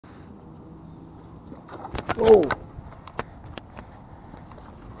Whoa!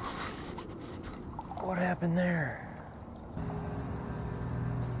 What happened there?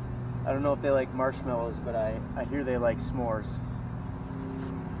 I don't know if they like marshmallows, but I hear they like s'mores.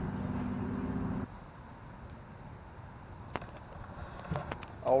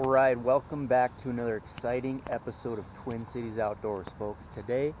 Alright, welcome back to another exciting episode of Twin Cities Outdoors, folks.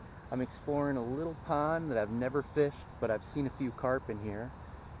 Today I'm exploring a little pond that I've never fished, but I've seen a few carp in here.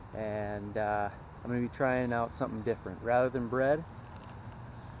 And I'm going to be trying out something different. Rather than bread,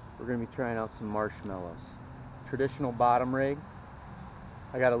 we're going to be trying out some marshmallows. Traditional bottom rig.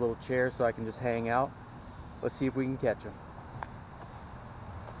 I got a little chair so I can just hang out. Let's see if we can catch them.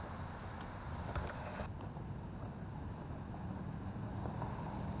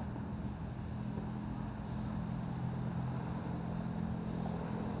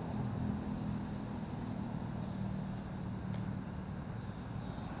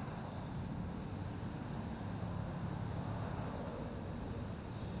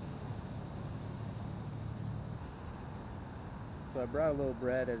 So I brought a little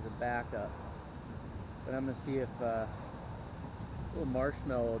bread as a backup, but I'm going to see if a little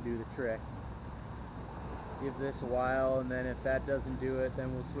marshmallow will do the trick. Give this a while, and then if that doesn't do it,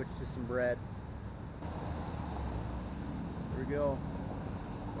 then we'll switch to some bread. Here we go.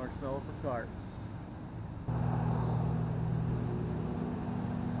 Marshmallow for carp.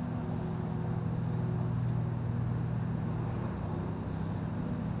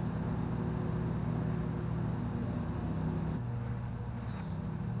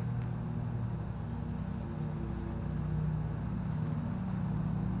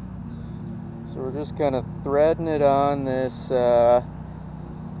 So we're just kind of threading it on this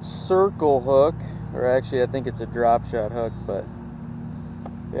circle hook, or actually I think it's a drop shot hook, but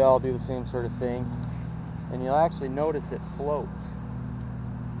they all do the same sort of thing. And you'll actually notice it floats.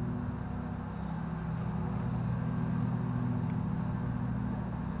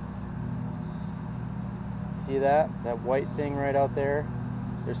 See that? That white thing right out there?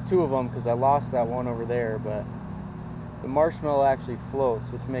 There's two of them because I lost that one over there, but the marshmallow actually floats,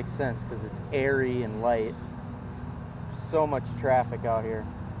 which makes sense because it's airy and light. There's so much traffic out here.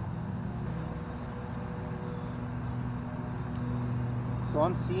 So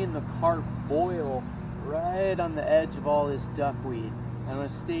I'm seeing the carp boil right on the edge of all this duckweed. I'm going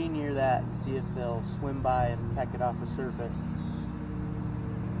to stay near that and see if they'll swim by and peck it off the surface.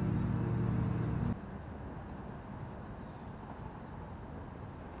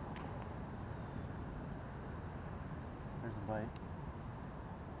 There's a bite.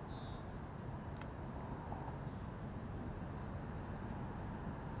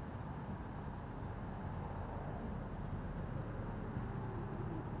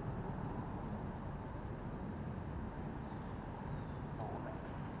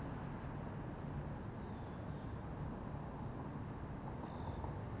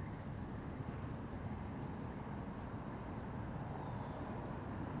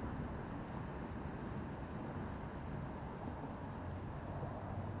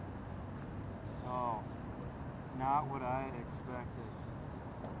 Oh, not what I expected.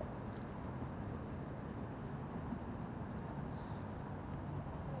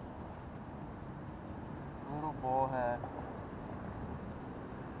 Little bullhead.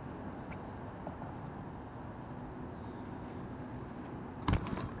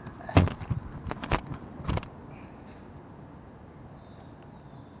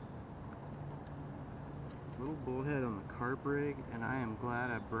 Little bullhead on the carp rig, and I am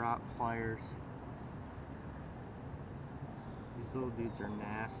glad I brought pliers. These little dudes are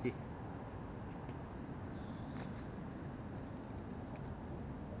nasty.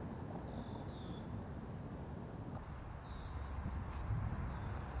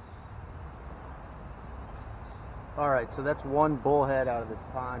 Alright, so that's one bullhead out of this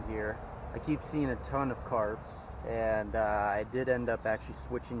pond here. I keep seeing a ton of carp, and I did end up actually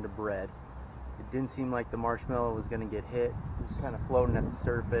switching to bread. It didn't seem like the marshmallow was going to get hit. It was kind of floating at the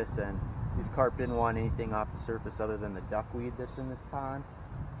surface, and these carp didn't want anything off the surface other than the duckweed that's in this pond.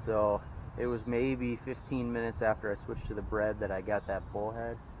 So it was maybe 15 minutes after I switched to the bread that I got that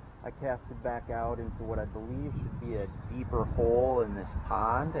bullhead. I cast it back out into what I believe should be a deeper hole in this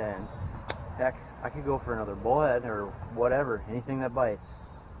pond, and heck, I could go for another bullhead or whatever, anything that bites.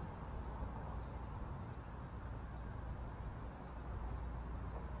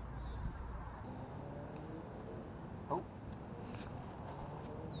 Oh.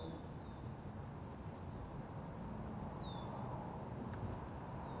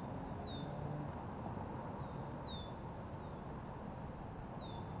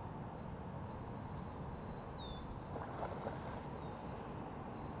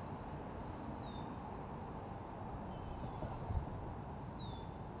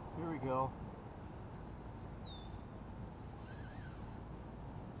 go.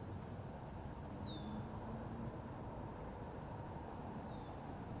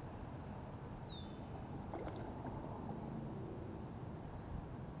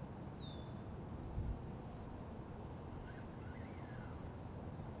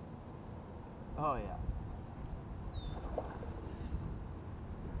 Oh yeah.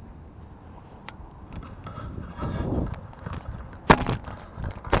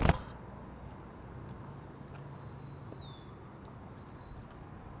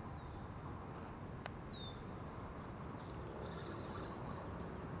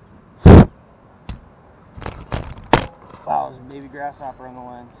 Wow, there's a baby grasshopper on the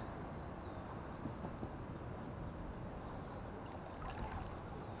lens.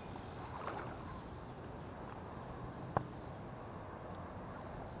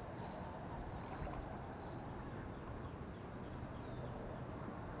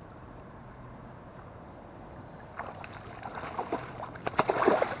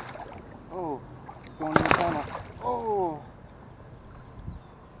 Oh, it's going in the tunnel. Oh!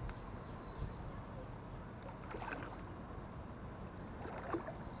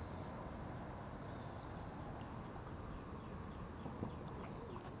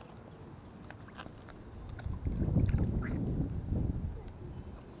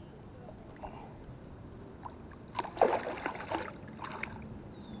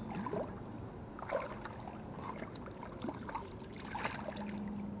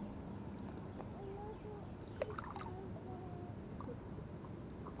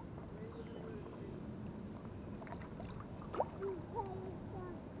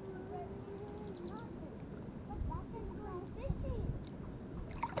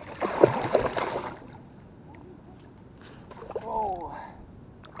 Oh!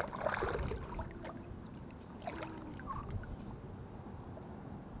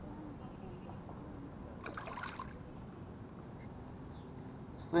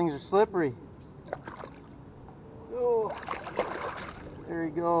 These things are slippery. Oh, there he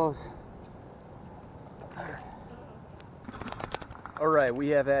goes. Alright, we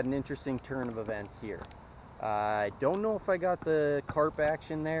have had an interesting turn of events here. I don't know if I got the carp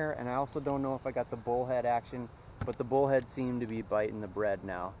action there, and I also don't know if I got the bullhead action, but the bullhead seemed to be biting the bread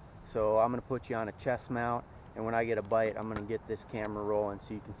now. So I'm going to put you on a chest mount, and when I get a bite, I'm going to get this camera rolling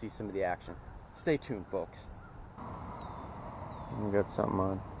so you can see some of the action. Stay tuned, folks. We got something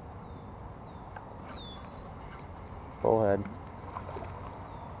on. Bullhead.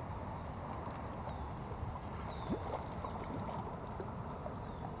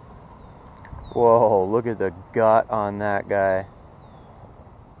 Whoa, look at the gut on that guy.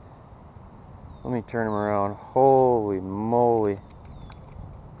 Let me turn him around. Holy moly.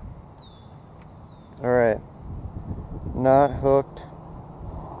 Alright. Not hooked.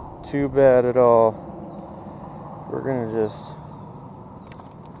 Too bad at all. We're gonna just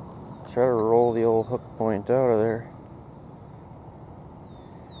try to roll the old hook point out of there.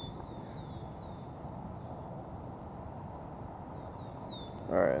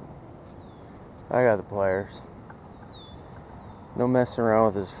 Alright. I got the pliers. No messing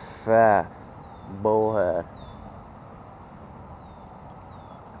around with this fat bullhead.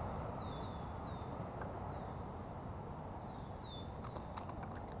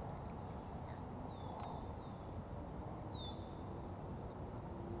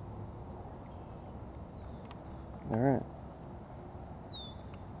 Alright.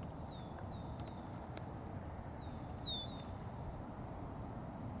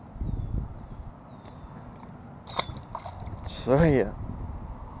 So yeah.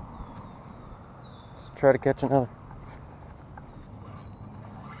 Let's try to catch another.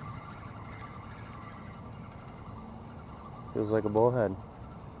 Feels like a bullhead.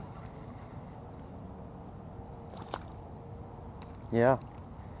 Yeah.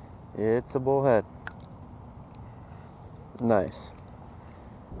 It's a bullhead. Nice.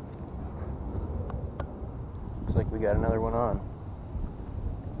 Looks like we got another one on.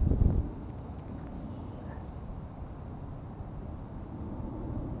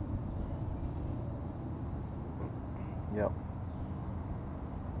 Yep.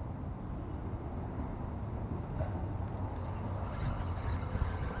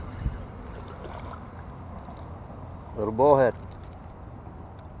 Little bullhead.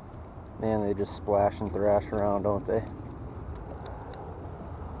 Man, they just splash and thrash around, don't they?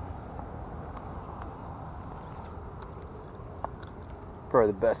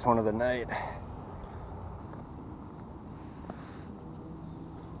 Probably the best one of the night.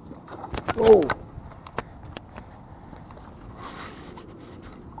 Oh!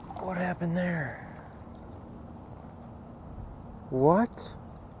 What happened there? What?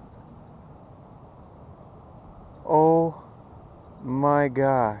 my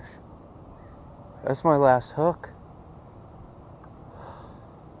gosh. That's my last hook.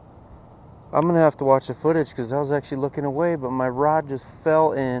 I'm gonna have to watch the footage because I was actually looking away, but my rod just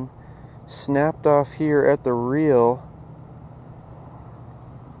fell in, snapped off here at the reel.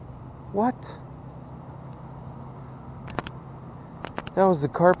 What? That was the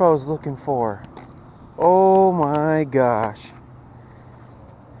carp I was looking for. Oh my gosh.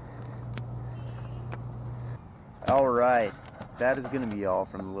 Alright, that is going to be all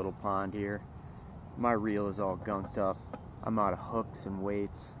from the little pond here. My reel is all gunked up. I'm out of hooks and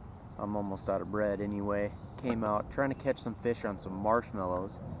weights. I'm almost out of bread anyway. Came out trying to catch some fish on some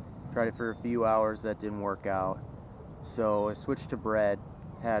marshmallows. Tried it for a few hours, that didn't work out. So I switched to bread.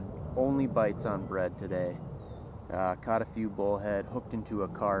 Had only bites on bread today. Caught a few bullhead, hooked into a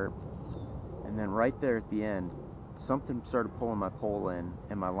carp. And then right there at the end, something started pulling my pole in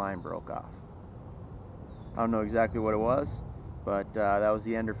and my line broke off. I don't know exactly what it was, but that was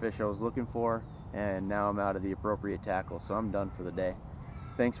the ender fish I was looking for, and now I'm out of the appropriate tackle, so I'm done for the day.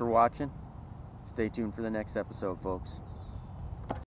 Thanks for watching. Stay tuned for the next episode, folks.